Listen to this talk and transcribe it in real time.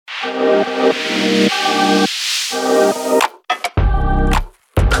We're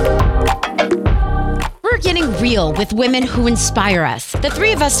getting real with women who inspire us. The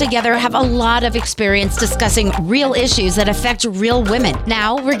three of us together have a lot of experience discussing real issues that affect real women.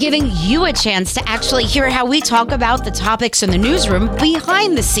 Now, we're giving you a chance to actually hear how we talk about the topics in the newsroom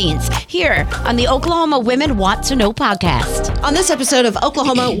behind the scenes here on the Oklahoma Women Want to Know podcast. On this episode of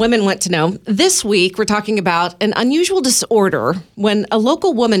Oklahoma Women Want to Know, this week we're talking about an unusual disorder when a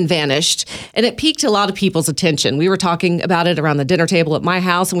local woman vanished, and it piqued a lot of people's attention. We were talking about it around the dinner table at my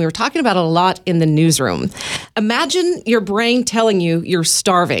house, and we were talking about it a lot in the newsroom. Imagine your brain telling you you're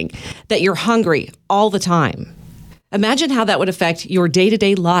starving, that you're hungry all the time. Imagine how that would affect your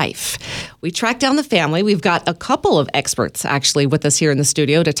day-to-day life. We tracked down the family. We've got a couple of experts actually with us here in the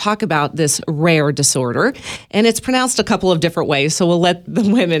studio to talk about this rare disorder. And it's pronounced a couple of different ways, so we'll let the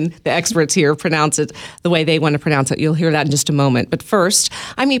women, the experts here, pronounce it the way they want to pronounce it. You'll hear that in just a moment. But first,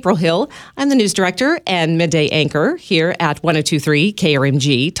 I'm April Hill. I'm the news director and midday anchor here at 102.3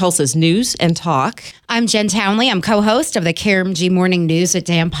 KRMG, Tulsa's News and Talk. I'm Jen Townley. I'm co-host of the KRMG Morning News with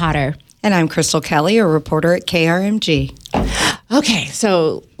Dan Potter. And I'm Crystal Kelly, a reporter at KRMG. Okay,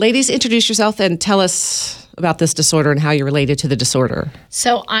 so ladies, introduce yourself and tell us about this disorder and how you're related to the disorder.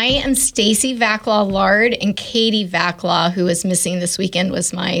 So I am Stacy VaClaw Lard, and Katie VaClaw, who was missing this weekend,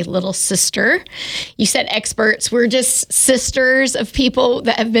 was my little sister. You said experts. We're just sisters of people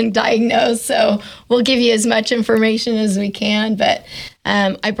that have been diagnosed, so we'll give you as much information as we can. But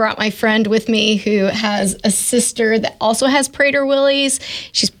I brought my friend with me who has a sister that also has Prader-Willi's.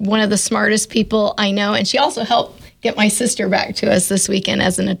 She's one of the smartest people I know, and she also helped get my sister back to us this weekend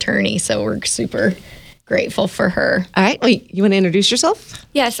as an attorney, so we're super grateful for her. All right. Well, you want to introduce yourself?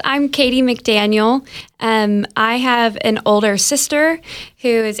 Yes, I'm Katie McDaniel. I have an older sister who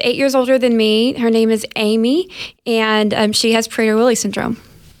is 8 years older than me. Her name is Amy, and she has Prader-Willi Syndrome.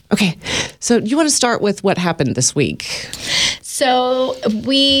 Okay. So do you want to start with what happened this week? So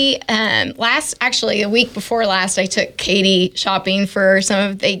we, a week before last, I took Katie shopping for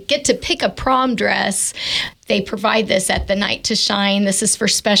they get to pick a prom dress. They provide this at the Night to Shine. This is for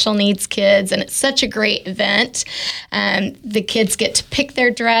special needs kids, and it's such a great event. The kids get to pick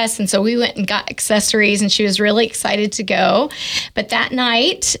their dress, and so we went and got accessories, and she was really excited to go. But that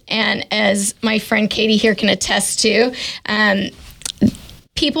night, and as my friend Katie here can attest to,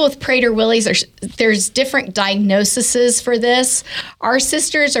 people with Prader-Willi's, there's different diagnoses for this. Our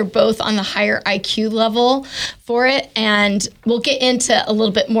sisters are both on the higher IQ level for it, and we'll get into a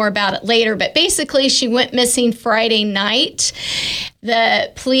little bit more about it later. But basically, she went missing Friday night.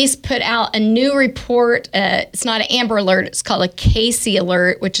 The police put out a new report. It's not an Amber Alert. It's called a Casey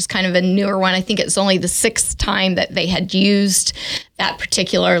Alert, which is kind of a newer one. I think it's only the 6th time that they had used that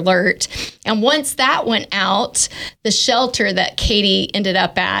particular alert. And once that went out, the shelter that Katie ended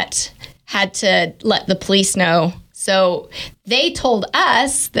up at had to let the police know. So they told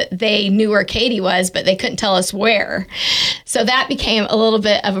us that they knew where Katie was, but they couldn't tell us where. So that became a little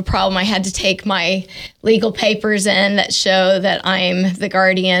bit of a problem. I had to take my legal papers in that show that I'm the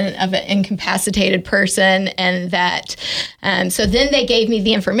guardian of an incapacitated person, and that, so then they gave me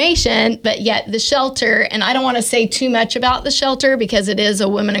the information, but yet the shelter, and I don't want to say too much about the shelter because it is a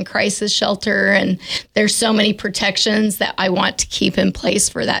women in crisis shelter, and there's so many protections that I want to keep in place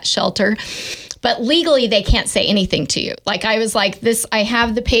for that shelter. But legally, they can't say anything to you. Like, I was like, I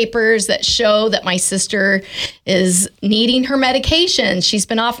have the papers that show that my sister is needing her medication. She's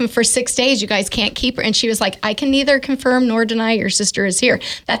been off them for 6 days. You guys can't keep her. And she was like, I can neither confirm nor deny your sister is here.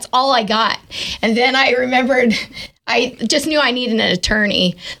 That's all I got. And then I remembered, I just knew I needed an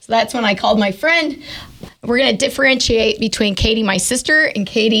attorney. So that's when I called my friend. We're going to differentiate between Katie, my sister, and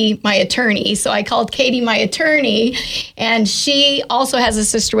Katie, my attorney. So I called Katie, my attorney, and she also has a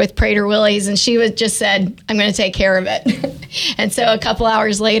sister with Prader-Willi's, and she just said, I'm going to take care of it. And so a couple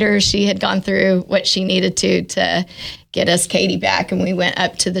hours later, she had gone through what she needed to get us Katie back, and we went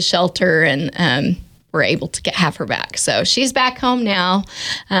up to the shelter and were able to have her back. So she's back home now.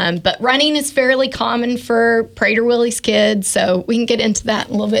 But running is fairly common for Prader-Willi's kids, so we can get into that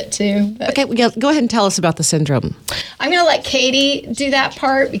a little bit too. But okay, go ahead and tell us about the syndrome. I'm going to let Katie do that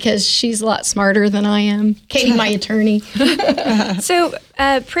part because she's a lot smarter than I am. Katie, my attorney. So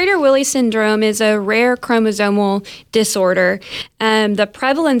Prader-Willi Syndrome is a rare chromosomal disorder. The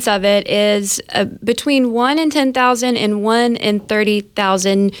prevalence of it is between 1 in 10,000 and 1 in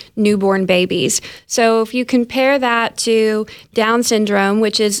 30,000 newborn babies. So if you compare that to Down syndrome,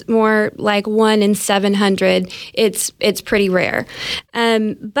 which is more like 1 in 700, it's pretty rare.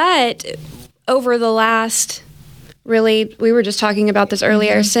 But over the last really, we were just talking about this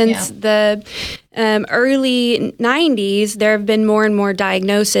earlier, since the early 90s, there have been more and more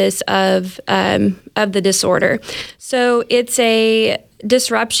diagnosis of the disorder. So it's a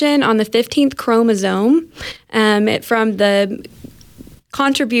disruption on the 15th chromosome from the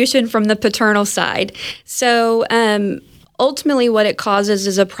contribution from the paternal side. So ultimately what it causes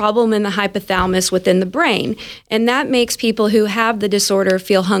is a problem in the hypothalamus within the brain, and that makes people who have the disorder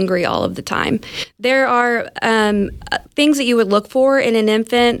feel hungry all of the time. There are things that you would look for in an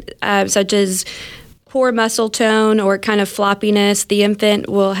infant, such as poor muscle tone or kind of floppiness. The infant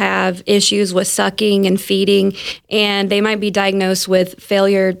will have issues with sucking and feeding, and they might be diagnosed with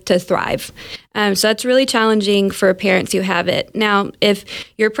failure to thrive. So that's really challenging for parents who have it. Now, if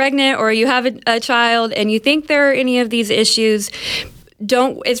you're pregnant or you have a child and you think there are any of these issues,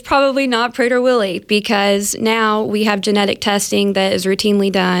 it's probably not Prader-Willi, because now we have genetic testing that is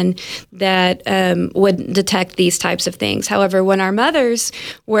routinely done that would detect these types of things. However, when our mothers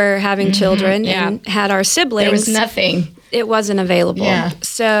were having children and had our siblings, there was nothing. It wasn't available. Yeah.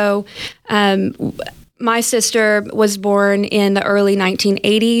 So my sister was born in the early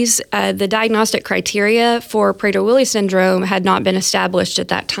 1980s. The diagnostic criteria for Prader-Willi syndrome had not been established at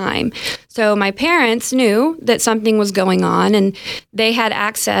that time. So my parents knew that something was going on, and they had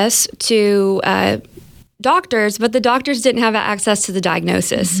access to doctors, but the doctors didn't have access to the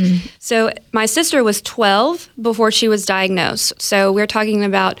diagnosis. So my sister was 12 before she was diagnosed. So we're talking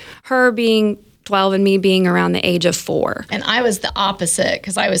about her being 12 and me being around the age of 4. And I was the opposite,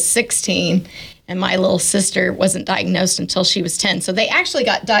 because I was 16 and my little sister wasn't diagnosed until she was 10. So they actually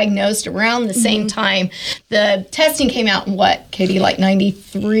got diagnosed around the same time. The testing came out in what, Katie, like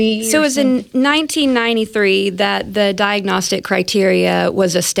 93? So it was in 1993 that the diagnostic criteria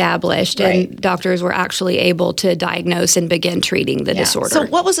was established, and doctors were actually able to diagnose and begin treating the disorder. So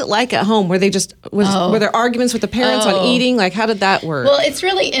what was it like at home? Were they just, were there arguments with the parents on eating? Like, how did that work? Well, it's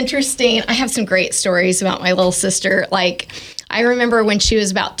really interesting. I have some great stories about my little sister. Like, I remember when she was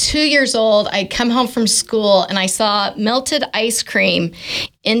about 2 years old, I'd come home from school and I saw melted ice cream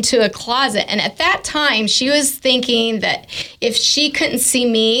into a closet. And at that time, she was thinking that if she couldn't see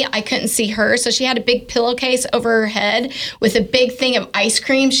me, I couldn't see her. So she had a big pillowcase over her head with a big thing of ice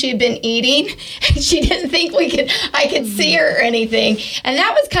cream she had been eating. And she didn't think I could see her or anything. And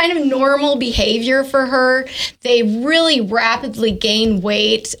that was kind of normal behavior for her. They really rapidly gain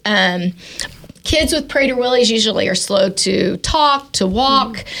weight. Kids with Prader-Willis usually are slow to talk, to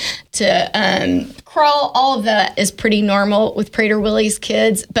walk, to crawl. All of that is pretty normal with Prader-Willis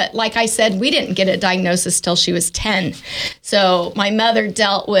kids. But like I said, we didn't get a diagnosis till she was 10. So my mother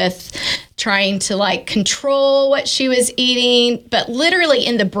dealt with trying to control what she was eating. But literally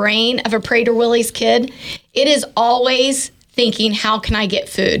in the brain of a Prader-Willis kid, it is always thinking, how can I get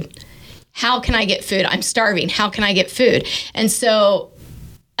food? How can I get food? I'm starving. How can I get food? And so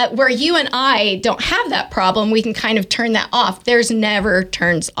where you and I don't have that problem, we can kind of turn that off. Theirs never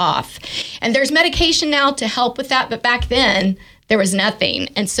turns off. And there's medication now to help with that, but back then, there was nothing.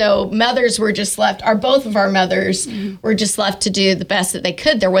 And so mothers were just left, both of our mothers were just left to do the best that they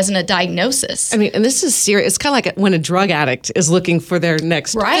could. There wasn't a diagnosis. I mean, and this is serious. It's kind of like when a drug addict is looking for their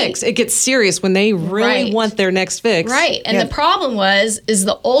next fix. It gets serious when they really want their next fix. Right. And the problem is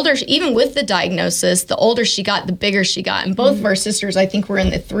the older, even with the diagnosis, the older she got, the bigger she got. And both of our sisters, I think, were in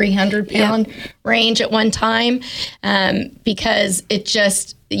the 300-pound range at one time, because it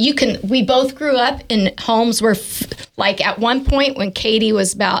just... we both grew up in homes where, at one point when Katie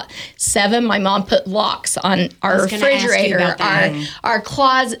was about 7, my mom put locks on our refrigerator, our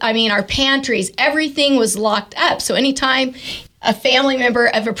closet, our pantries, everything was locked up. So anytime a family member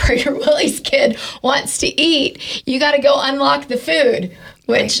of a Prader-Willis kid wants to eat, you got to go unlock the food.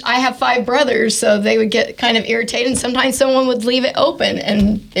 Which I have 5 brothers, so they would get kind of irritated. And sometimes someone would leave it open,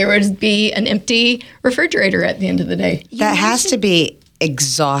 and there would be an empty refrigerator at the end of the day. That has to be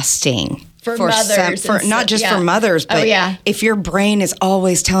exhausting for mothers, not just for mothers, but if your brain is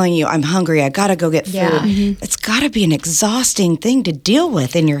always telling you, I'm hungry, I gotta go get food, it's gotta be an exhausting thing to deal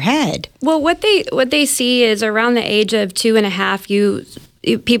with in your head. Well, what they see is around the age of 2.5,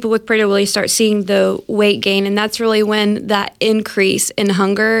 people with Prader-Willi start seeing the weight gain, and that's really when that increase in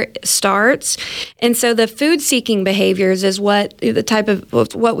hunger starts. And so the food-seeking behaviors is what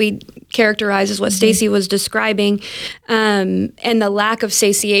we characterize as what Stacy was describing, and the lack of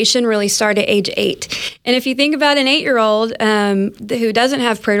satiation really start at age 8. And if you think about an 8-year-old who doesn't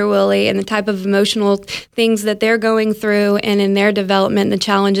have Prader-Willi and the type of emotional things that they're going through and in their development, the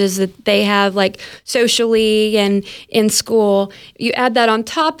challenges that they have, like socially and in school, you add that on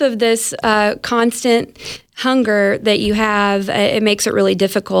top of this constant hunger that you have, it makes it really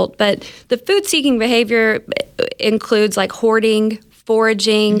difficult. But the food-seeking behavior includes like hoarding,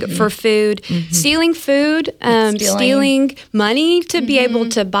 foraging for food, stealing food, stealing money to be able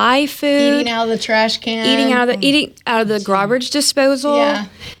to buy food, eating out of the trash can, eating out of the garbage disposal. Yeah.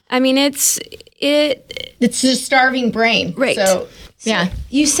 I mean, it's a starving brain. Right. So yeah.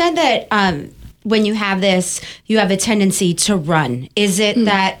 You said that when you have this, you have a tendency to run. Is it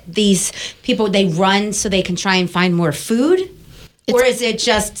that these people, they run so they can try and find more food? Or is it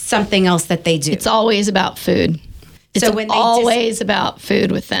just something else that they do? It's always about food. It's always about food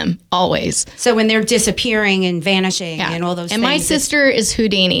with them, always. So when they're disappearing and vanishing and all those things. And my sister is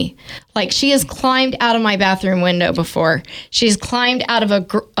Houdini. Like, she has climbed out of my bathroom window before. She's climbed out of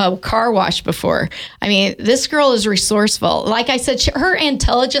a car wash before. I mean, this girl is resourceful. Like I said, her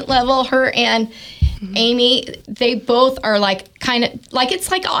intelligent level, her and Amy, they both are like kind of like, it's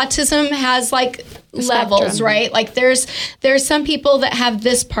like autism has like levels, right? Like there's some people that have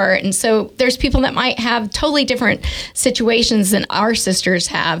this part, and so there's people that might have totally different situations than our sisters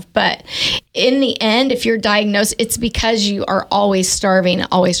have. But in the end, if you're diagnosed, it's because you are always starving,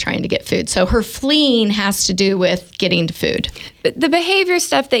 always trying to get food. So her fleeing has to do with getting to food. The behavior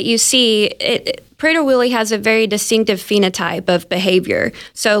stuff that you see, Prader-Willi has a very distinctive phenotype of behavior.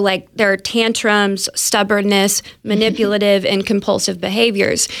 So like there are tantrums, stubbornness, manipulative, and compulsive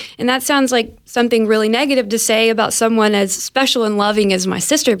behaviors. And that sounds like something really negative to say about someone as special and loving as my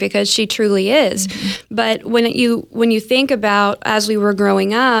sister, because she truly is. But when you think about as we were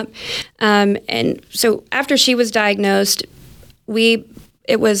growing up, and so after she was diagnosed,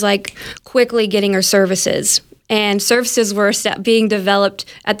 it was like quickly getting her services. And services were being developed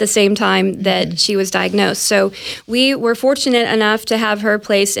at the same time that she was diagnosed. So we were fortunate enough to have her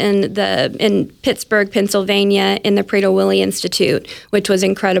placed in Pittsburgh, Pennsylvania, in the Prader-Willi Institute, which was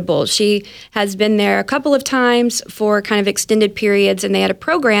incredible. She has been there a couple of times for kind of extended periods, and they had a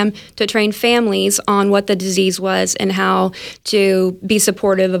program to train families on what the disease was and how to be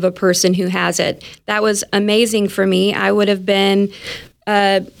supportive of a person who has it. That was amazing for me. I would have been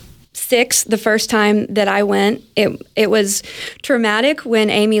 6 the first time that I went. It was traumatic when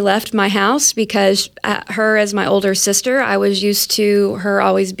Amy left my house, because her as my older sister, I was used to her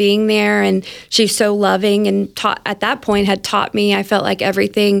always being there, and she's so loving and at that point had taught me, I felt like,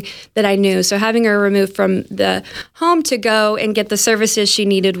 everything that I knew. So having her removed from the home to go and get the services she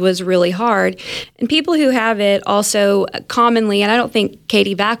needed was really hard. And people who have it also commonly, and I don't think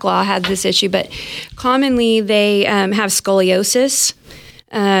Katie VaClaw had this issue, but commonly they have scoliosis.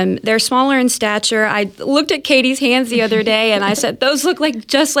 They're smaller in stature. I looked at Katie's hands the other day and I said, those look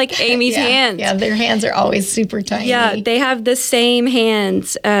just like Amy's hands. Yeah, their hands are always super tiny. Yeah, they have the same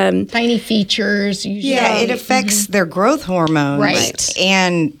hands. Tiny features. Usually. Yeah, it affects their growth hormones. Right.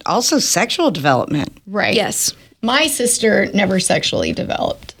 And also sexual development. Right. Yes. My sister never sexually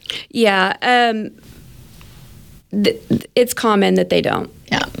developed. Yeah. It's common that they don't.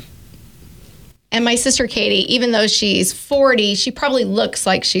 Yeah. And my sister Katie, even though she's 40, she probably looks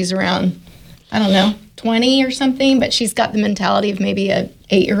like she's around, 20 or something, but she's got the mentality of maybe a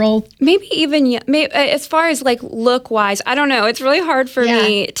 8-year-old. Maybe even, as far as like look-wise, I don't know. It's really hard for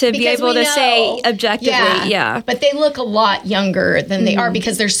me to be able to say objectively. Yeah. But they look a lot younger than they are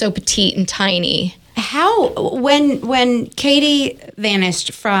because they're so petite and tiny. How, when Katie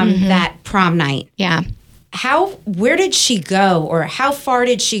vanished from that prom night, where did she go, or how far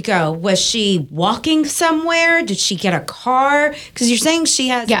did she go? Was she walking somewhere? Did she get a car? Because you're saying she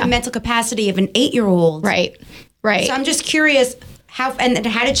has the mental capacity of an 8-year-old. Right. So I'm just curious, how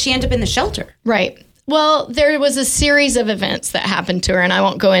did she end up in the shelter? Right. Well, there was a series of events that happened to her, and I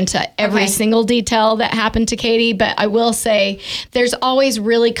won't go into every single detail that happened to Katie, but I will say there's always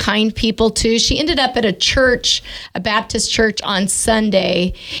really kind people, too. She ended up at a church, a Baptist church, on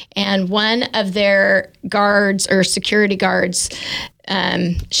Sunday, and one of their guards or security guards,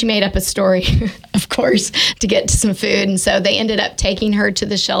 she made up a story, of course, to get to some food, and so they ended up taking her to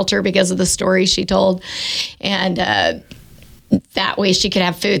the shelter because of the story she told, and that way she could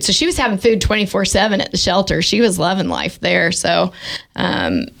have food. So she was having food 24/7 at the shelter. She was loving life there. So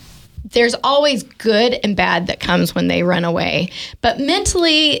there's always good and bad that comes when they run away. But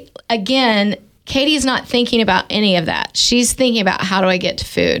mentally, again, Katie's not thinking about any of that. She's thinking about, how do I get to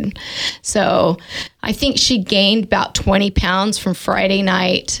food? So I think she gained about 20 pounds from Friday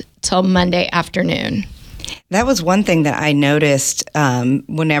night till Monday afternoon. That was one thing that I noticed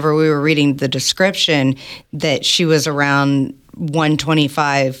whenever we were reading the description, that she was around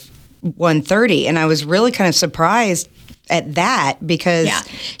 125, 130. And I was really kind of surprised at that because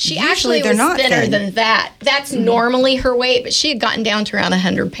she usually actually they're was not thinner thin. than that. That's normally her weight, but she had gotten down to around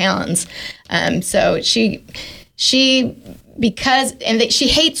 100 pounds. So she she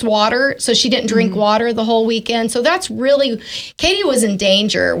hates water, so she didn't drink water the whole weekend. So that's really, Katie was in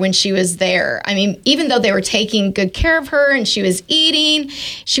danger when she was there. I mean, even though they were taking good care of her and she was eating,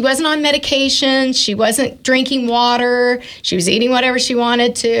 she wasn't on medication, she wasn't drinking water, she was eating whatever she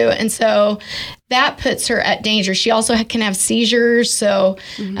wanted to. And so that puts her at danger. She also can have seizures. So,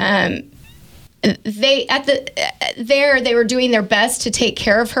 they were doing their best to take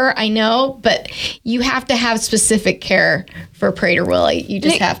care of her, I know, but you have to have specific care for Prader-Willi. You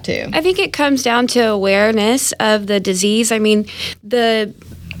just have to. I think it comes down to awareness of the disease. I mean, the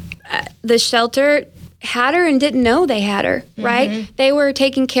shelter had her and didn't know they had her, right? They were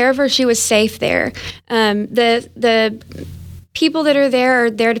taking care of her. She was safe there. The people that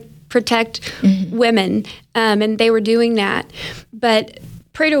are there to protect women, and they were doing that. But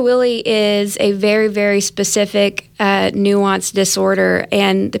Prader-Willi is a very, very specific, nuanced disorder,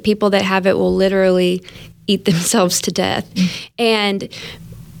 and the people that have it will literally eat themselves to death. And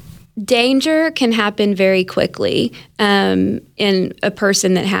danger can happen very quickly in a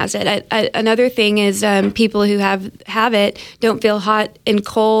person that has it. Another thing is people who have it don't feel hot and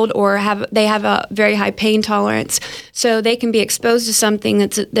cold, or they have a very high pain tolerance, so they can be exposed to something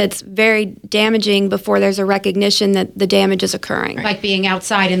that's very damaging before there's a recognition that the damage is occurring. Like being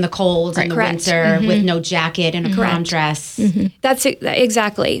outside in the cold in the winter with no jacket and a prom dress. That's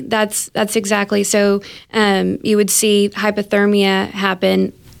exactly. That's exactly. So you would see hypothermia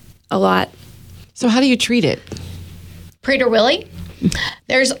happen a lot. So how do you treat it? Prader-Willi?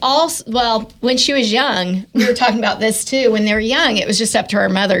 There's when she was young, we were talking about this too. When they were young, it was just up to our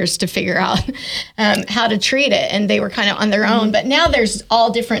mothers to figure out how to treat it, and they were kind of on their own. But now there's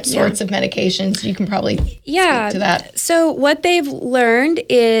all different sorts of medications. You can probably speak to that. So what they've learned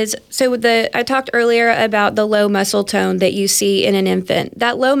is, I talked earlier about the low muscle tone that you see in an infant.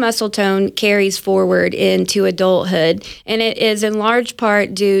 That low muscle tone carries forward into adulthood, and it is in large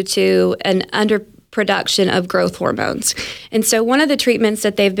part due to an underproduction of growth hormones. And so one of the treatments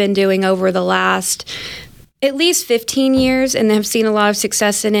that they've been doing over the last at least 15 years, and have seen a lot of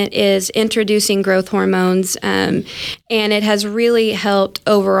success in it, is introducing growth hormones. And it has really helped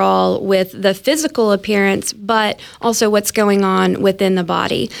overall with the physical appearance, but also what's going on within the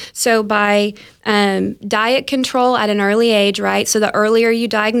body. So by diet control at an early age, right? So the earlier you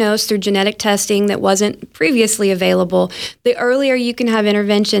diagnose through genetic testing that wasn't previously available, the earlier you can have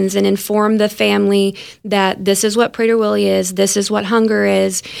interventions and inform the family that this is what Prader-Willi is, this is what hunger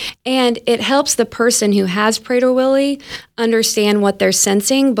is, and it helps the person who has Prader-Willi understand what they're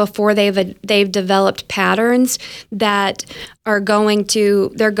sensing before they've developed patterns that are going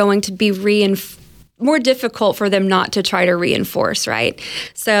to be more difficult for them not to try to reinforce, right?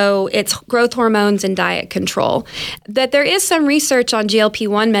 So it's growth hormones and diet control. That there is some research on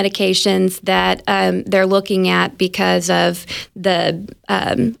GLP-1 medications that they're looking at because of the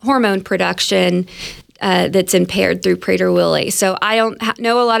hormone production that's impaired through Prader-Willi. So I don't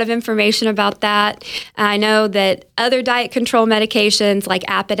know a lot of information about that. I know that other diet control medications like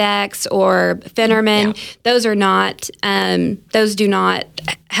Apodex or Phenermin, those do not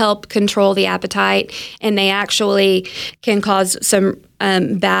help control the appetite, and they actually can cause some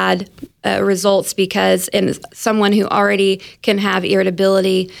bad results, because in someone who already can have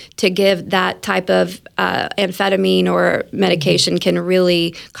irritability, to give that type of amphetamine or medication can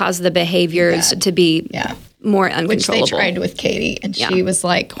really cause the behaviors to be more uncontrollable. Which they tried with Katie, and she was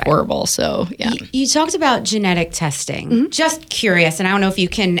like horrible. So, You talked about genetic testing. Just curious, and I don't know if you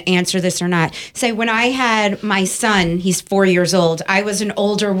can answer this or not. Say, when I had my son, he's 4 years old, I was an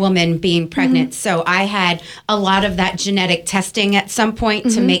older woman being pregnant. So I had a lot of that genetic testing at some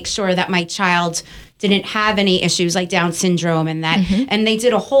point to make sure that my child didn't have any issues like Down syndrome and that. And they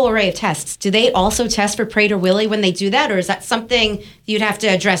did a whole array of tests. Do they also test for Prader-Willi when they do that, or is that something you'd have to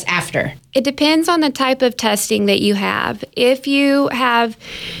address after? It depends on the type of testing that you have. If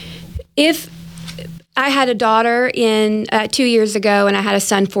I had a daughter 2 years ago, and I had a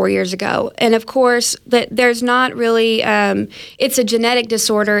son 4 years ago. And of course, there's not really, it's a genetic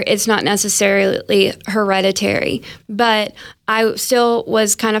disorder. It's not necessarily hereditary. But I still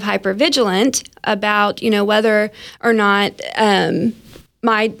was kind of hypervigilant about, whether or not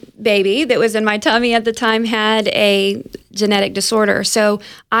my baby that was in my tummy at the time had a genetic disorder. So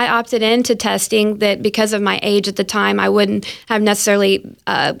I opted into testing that because of my age at the time, I wouldn't have necessarily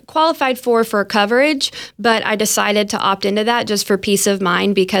qualified for coverage, but I decided to opt into that just for peace of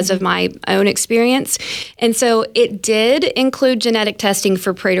mind because of my own experience. And so it did include genetic testing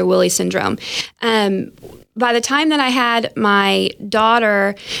for Prader-Willi syndrome. by the time that I had my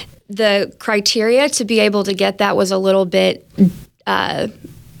daughter, the criteria to be able to get that was a little bit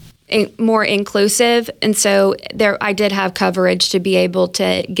more inclusive, and so I did have coverage to be able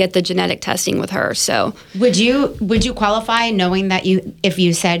to get the genetic testing with her. So would you qualify, knowing that if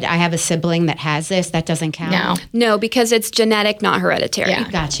you said I have a sibling that has this, that doesn't count? No, because it's genetic, not hereditary. Yeah,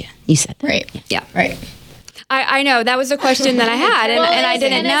 gotcha. You said that. Right. Yeah. Right. I know that was a question that I had, and I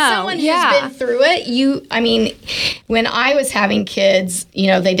didn't know. As someone who's been through it, when I was having kids,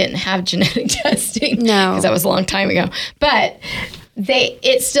 they didn't have genetic testing. No, because that was a long time ago. But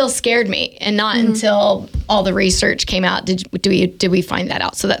it still scared me, and not until all the research came out did we find that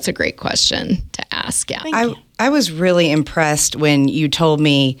out. So that's a great question to ask. Yeah, I was really impressed when you told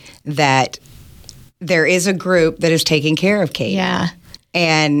me that there is a group that is taking care of Katie. Yeah,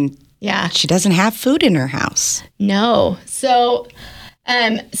 and she doesn't have food in her house. No, so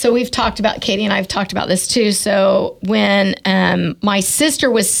we've talked about, Katie and I've talked about this too. So when my sister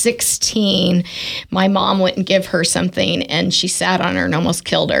was 16, my mom wouldn't give her something, and she sat on her and almost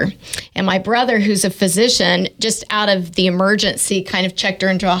killed her. And my brother, who's a physician, just out of the emergency kind of checked her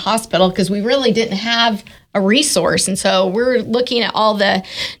into a hospital because we really didn't have a resource. And so we're looking at all the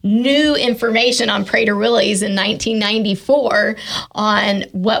new information on Prader-Willis in 1994 on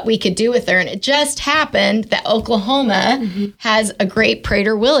what we could do with her. And it just happened that Oklahoma has a great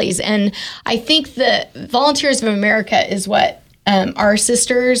Prader-Willis. And I think the Volunteers of America is what our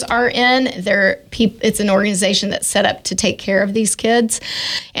sisters are in. It's an organization that's set up to take care of these kids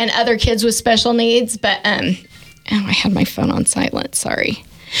and other kids with special needs. But I had my phone on silent, sorry.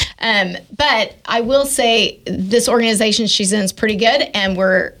 But I will say this organization she's in is pretty good, and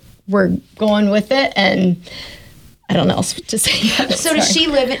we're going with it, and I don't know else to say. So does she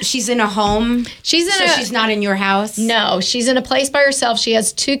live she's in a home? She's not in your house? No, she's in a place by herself. She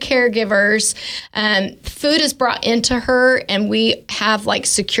has 2 caregivers. Food is brought into her, and we have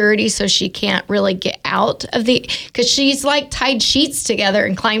security so she can't really get out of because she's tied sheets together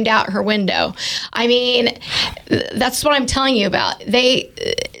and climbed out her window. I mean, that's what I'm telling you about.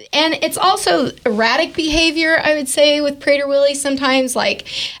 And it's also erratic behavior, I would say, with Prader-Willi sometimes.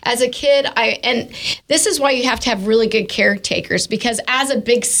 As a kid, and this is why you have to have really good caretakers, because as a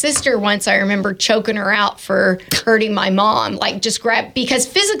big sister once, I remember choking her out for hurting my mom, because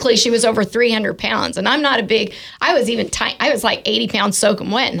physically she was over 300 pounds, and I'm not I was even tiny. I was 80 pounds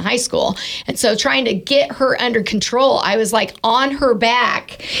soaking wet in high school. And so trying to get her under control, I was on her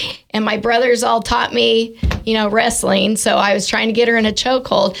back, and my brothers all taught me, wrestling. So I was trying to get her in a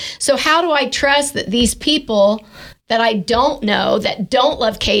chokehold. So how do I trust that these people that I don't know, that don't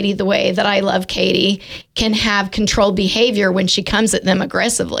love Katie the way that I love Katie, can have controlled behavior when she comes at them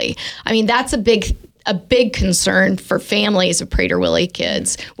aggressively? I mean, that's a big concern for families of Prader-Willi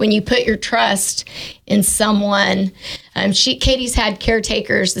kids. When you put your trust in someone, Katie's had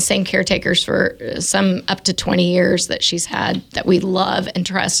caretakers, the same caretakers for some up to 20 years that she's had, that we love and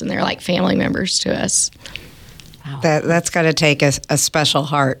trust, and they're like family members to us. Wow. That's got to take a special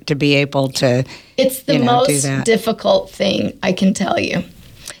heart to be able to. It's the most difficult thing, I can tell you.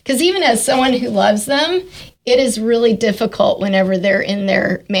 Because even as someone who loves them, it is really difficult whenever they're in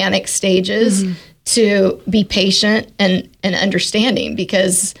their manic stages to be patient and understanding,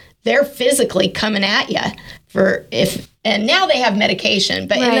 because they're physically coming at you and now they have medication.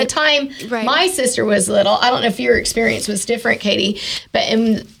 But in the time my sister was little, I don't know if your experience was different, Katie, but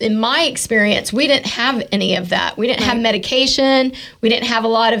in my experience, we didn't have any of that. We didn't have medication. We didn't have a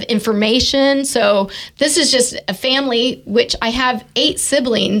lot of information. So this is just a family, which I have 8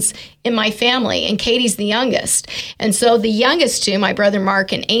 siblings in my family, and Katie's the youngest. And so the youngest 2, my brother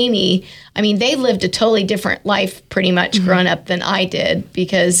Mark and Amy, I mean, they lived a totally different life pretty much growing up than I did,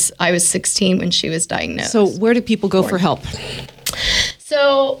 because I was 16 when she was diagnosed. So where do people go for help?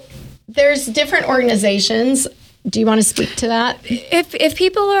 So there's different organizations. Do you want to speak to that? If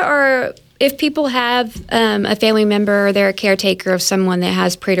people have a family member or they're a caretaker of someone that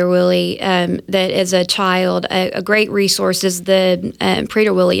has Prader-Willi that is a child, a great resource is the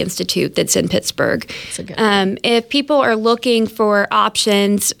Prader-Willi Institute that's in Pittsburgh. If people are looking for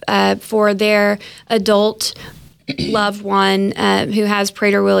options for their adult loved one who has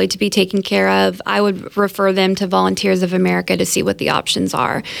Prader-Willi to be taken care of, I would refer them to Volunteers of America to see what the options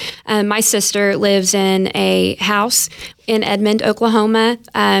are. My sister lives in a house in Edmond, Oklahoma.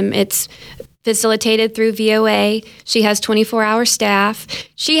 It's facilitated through VOA. She has 24-hour staff.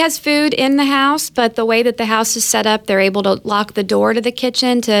 She has food in the house, but the way that the house is set up, they're able to lock the door to the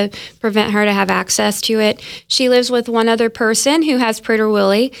kitchen to prevent her to have access to it. She lives with one other person who has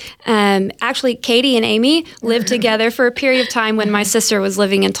Prader-Willi. Actually, Katie and Amy lived together for a period of time when my sister was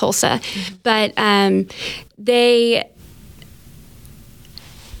living in Tulsa. But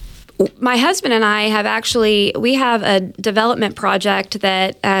my husband and I we have a development project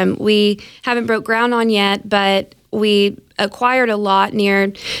that we haven't broke ground on yet, but we acquired a lot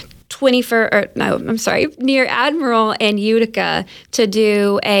near Admiral and Utica to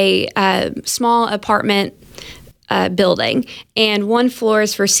do a small apartment building, and one floor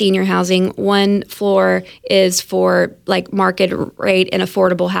is for senior housing, one floor is for like market rate and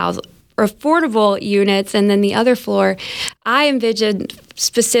affordable units, and then the other floor I envisioned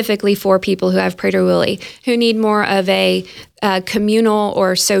specifically for people who have Prader-Willi, who need more of a communal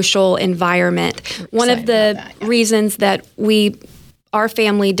or social environment. One of the reasons that our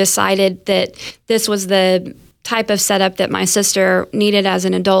family decided that this was the type of setup that my sister needed as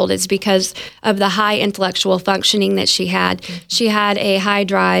an adult is because of the high intellectual functioning that she had. She had a high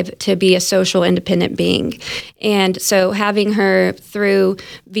drive to be a social independent being. And so having her through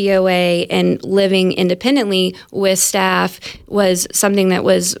VOA and living independently with staff was something that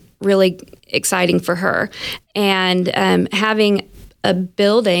was really exciting for her. And having a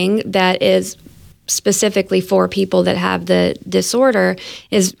building that is specifically for people that have the disorder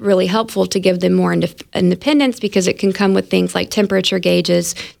is really helpful to give them more independence, because it can come with things like temperature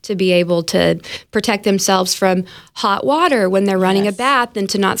gauges to be able to protect themselves from hot water when they're running a bath and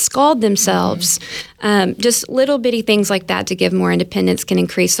to not scald themselves. Just little bitty things like that to give more independence can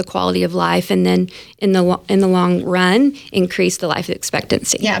increase the quality of life, and then in the long run increase the life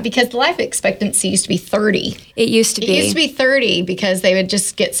expectancy. Yeah, because the life expectancy used to be 30. It used to be. It used to be 30 because they would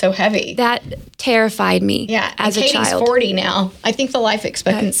just get so heavy. That terrified me as a child. Katie's 40 now. I think the life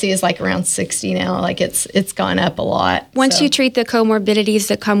expectancy is like around 60 now. Like it's gone up a lot. Once you treat the comorbidities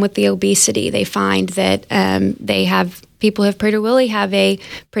that come with the obesity, they find that people who have Prader-Willi have a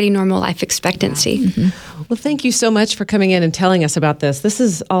pretty normal life expectancy. Mm-hmm. Well, thank you so much for coming in and telling us about this. This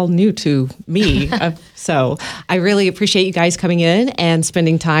is all new to me. So I really appreciate you guys coming in and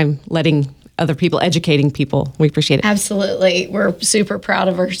spending time letting other people, educating people. We appreciate it. Absolutely. We're super proud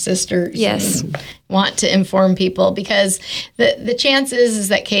of our sisters. Yes. And want to inform people, because the chance is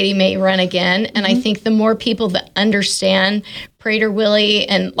that Katie may run again. And I think the more people that understand Prader-Willi,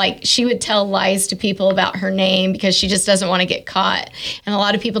 and like she would tell lies to people about her name because she just doesn't want to get caught. And a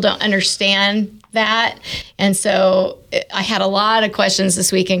lot of people don't understand that. And so I had a lot of questions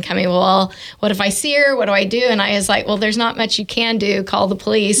this weekend coming, well, what if I see her? What do I do? And I was like, well, there's not much you can do. Call the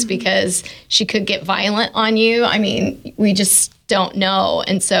police because she could get violent on you. I mean, we just don't know.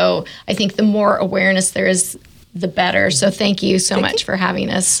 And so I think the more awareness there is, the better. So thank you so much for having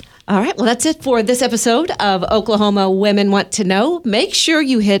us. All right. Well, that's it for this episode of Oklahoma Women Want to Know. Make sure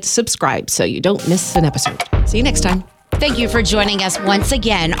you hit subscribe so you don't miss an episode. See you next time. Thank you for joining us once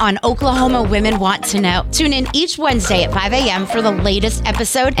again on Oklahoma Women Want to Know. Tune in each Wednesday at 5 a.m. for the latest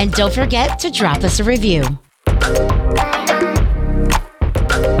episode, and don't forget to drop us a review.